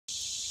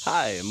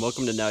Hi, and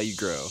welcome to Now You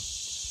Grow.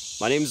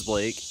 My name is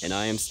Blake, and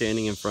I am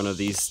standing in front of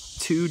these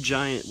two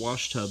giant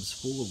wash tubs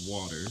full of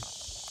water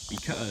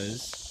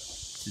because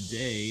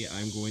today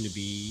I'm going to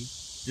be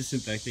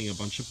disinfecting a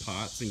bunch of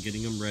pots and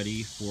getting them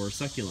ready for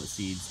succulent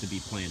seeds to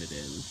be planted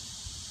in.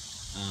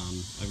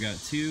 I've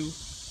got two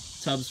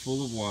tubs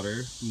full of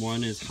water.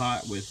 One is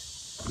hot with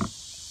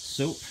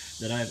soap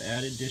that I've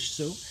added, dish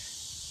soap.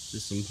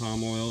 Just some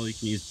palm oil. You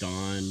can use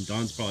Dawn.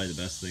 Dawn's probably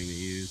the best thing to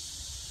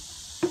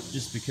use,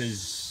 just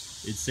because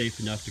it's safe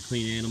enough to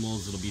clean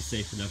animals. It'll be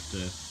safe enough to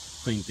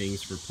clean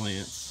things for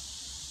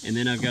plants. And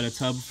then I've got a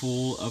tub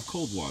full of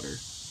cold water.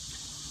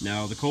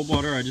 Now the cold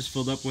water I just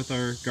filled up with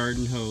our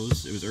garden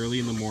hose. It was early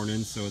in the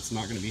morning, so it's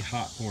not going to be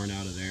hot pouring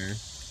out of there.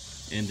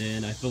 And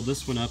then I filled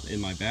this one up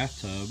in my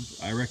bathtub.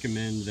 I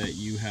recommend that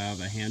you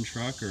have a hand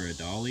truck or a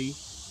dolly,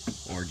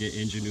 or get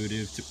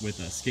ingenuitive with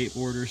a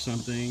skateboard or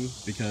something,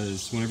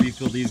 because whenever you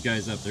fill these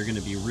guys up, they're going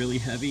to be really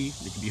heavy.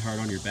 It can be hard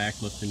on your back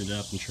lifting it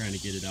up and trying to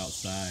get it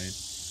outside.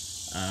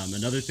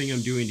 Another thing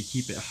I'm doing to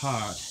keep it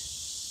hot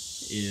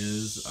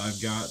is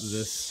I've got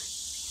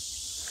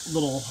this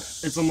little,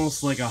 it's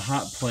almost like a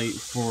hot plate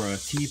for a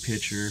tea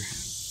pitcher,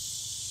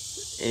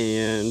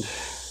 and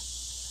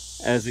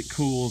as it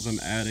cools, I'm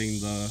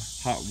adding the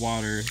hot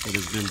water that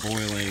has been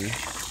boiling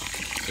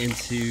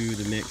into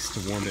the mix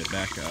to warm it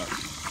back up.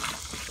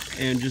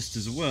 And just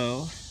as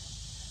well,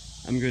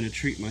 I'm going to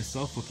treat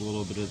myself with a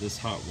little bit of this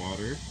hot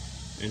water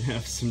and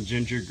have some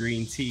ginger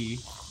green tea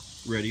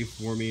ready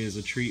for me as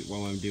a treat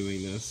while I'm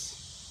doing this,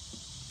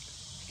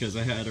 because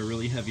I had a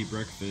really heavy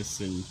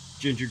breakfast and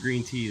ginger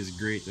green tea is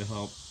great to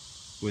help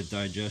with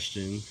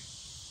digestion.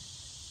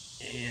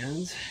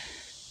 And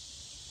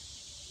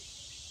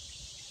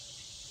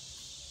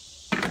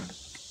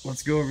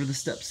let's go over the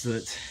steps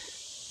that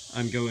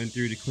I'm going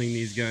through to clean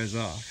these guys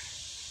off.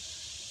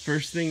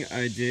 First thing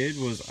I did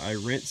was I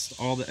rinsed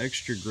all the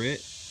extra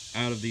grit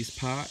out of these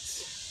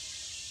pots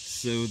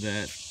so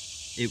that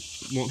it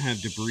won't have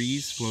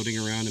debris floating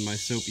around in my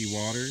soapy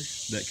water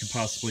that could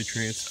possibly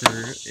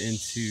transfer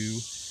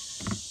into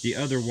the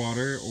other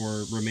water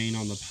or remain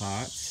on the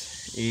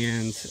pots.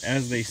 And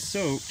as they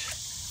soaked,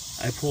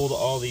 I pulled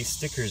all these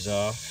stickers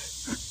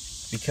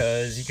off,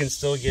 because you can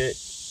still get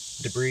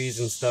debris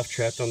and stuff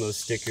trapped on those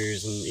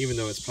stickers, and even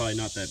though it's probably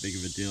not that big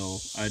of a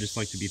deal, I just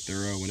like to be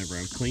thorough whenever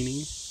I'm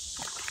cleaning.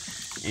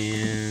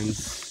 And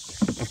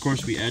of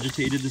course we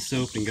agitated the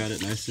soap and got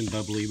it nice and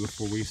bubbly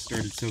before we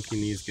started soaking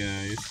these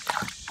guys.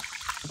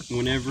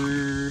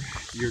 Whenever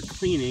you're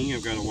cleaning,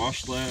 I've got a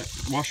wash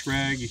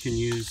rag. You can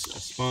use a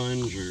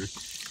sponge or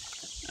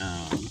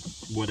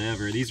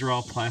whatever. These are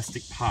all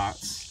plastic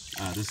pots.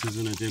 This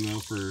isn't a demo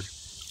for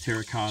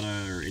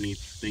terracotta or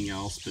anything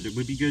else, but it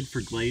would be good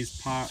for glazed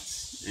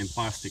pots and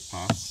plastic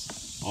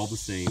pots. All the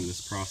same,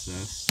 this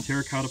process.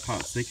 Terracotta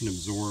pots, they can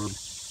absorb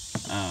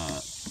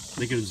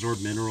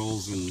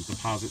minerals and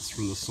deposits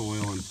from the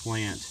soil and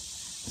plant.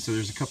 So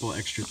there's a couple of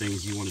extra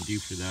things you want to do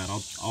for that.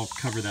 I'll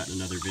cover that in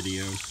another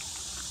video.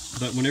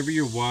 But whenever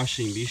you're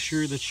washing, be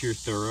sure that you're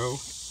thorough.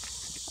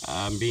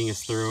 I'm being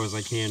as thorough as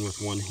I can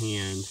with one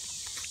hand.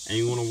 And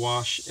you want to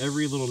wash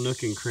every little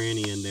nook and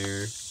cranny in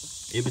there,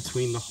 in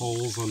between the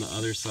holes on the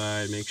other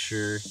side. Make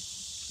sure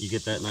you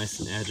get that nice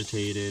and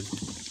agitated.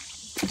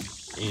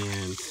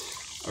 And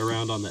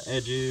around on the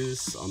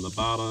edges, on the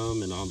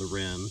bottom, and on the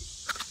rim.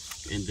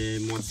 And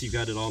then once you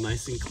got it all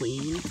nice and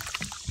clean,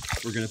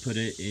 we're going to put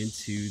it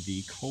into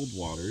the cold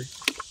water,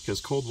 because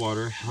cold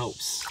water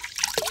helps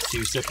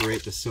to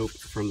separate the soap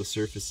from the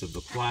surface of the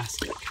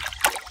plastic.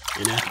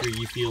 And after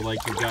you feel like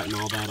you've gotten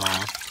all that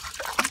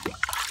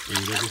off and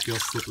it doesn't feel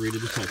slippery to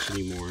the touch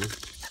anymore,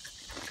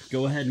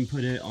 go ahead and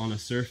put it on a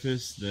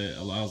surface that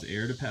allows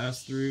air to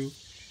pass through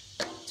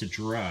to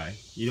dry.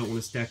 You don't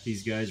want to stack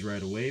these guys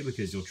right away,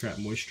 because you'll trap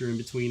moisture in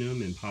between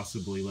them and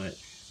possibly let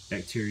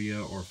bacteria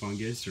or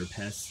fungus or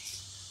pests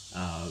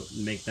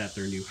make that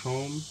their new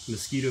home.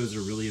 Mosquitoes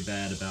are really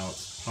bad about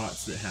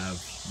pots that have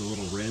the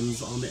little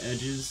rims on the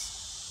edges.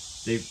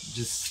 They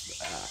just,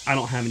 I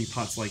don't have any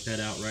pots like that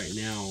out right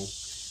now,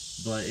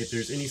 but if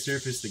there's any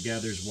surface that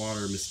gathers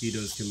water,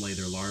 mosquitoes can lay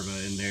their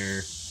larvae in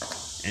there,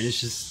 and it's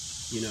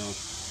just, you know,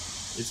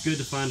 it's good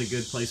to find a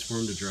good place for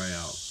them to dry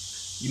out.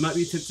 You might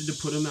be tempted to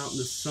put them out in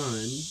the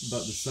sun,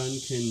 but the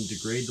sun can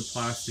degrade the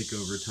plastic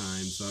over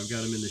time, so I've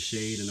got them in the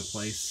shade in a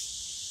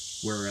place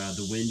where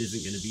the wind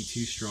isn't going to be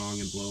too strong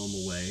and blow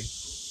them away.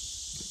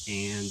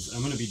 And I'm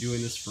going to be doing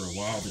this for a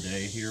while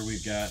today. Here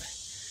we've got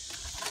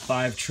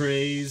 5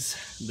 trays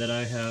that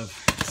I have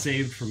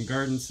saved from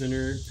garden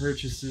center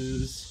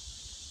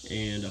purchases,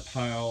 and a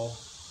pile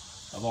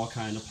of all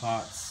kind of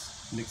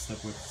pots mixed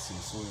up with some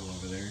soil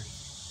over there.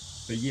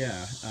 But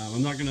yeah,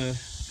 I'm not going to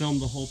film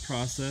the whole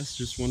process,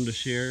 just wanted to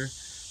share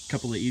a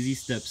couple of easy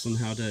steps on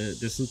how to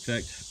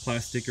disinfect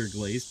plastic or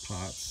glazed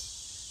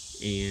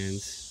pots,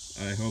 and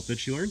I hope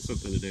that you learned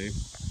something today.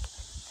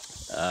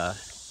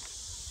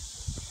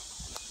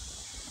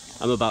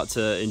 I'm about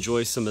to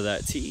enjoy some of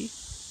that tea,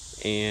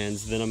 and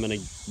then I'm going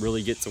to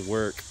really get to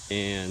work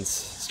and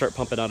start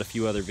pumping out a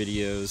few other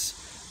videos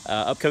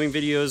Upcoming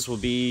videos will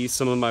be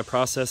some of my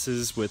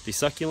processes with the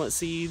succulent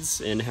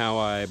seeds and how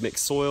I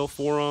mix soil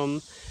for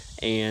them,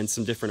 and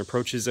some different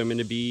approaches I'm going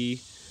to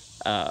be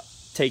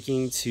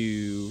taking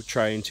to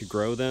trying to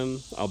grow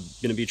them. I'm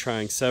going to be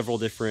trying several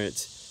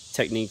different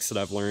techniques that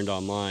I've learned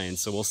online,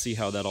 so we'll see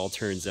how that all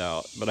turns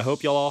out. But I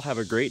hope y'all all have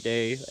a great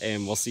day,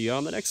 and we'll see you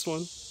on the next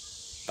one.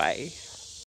 Bye.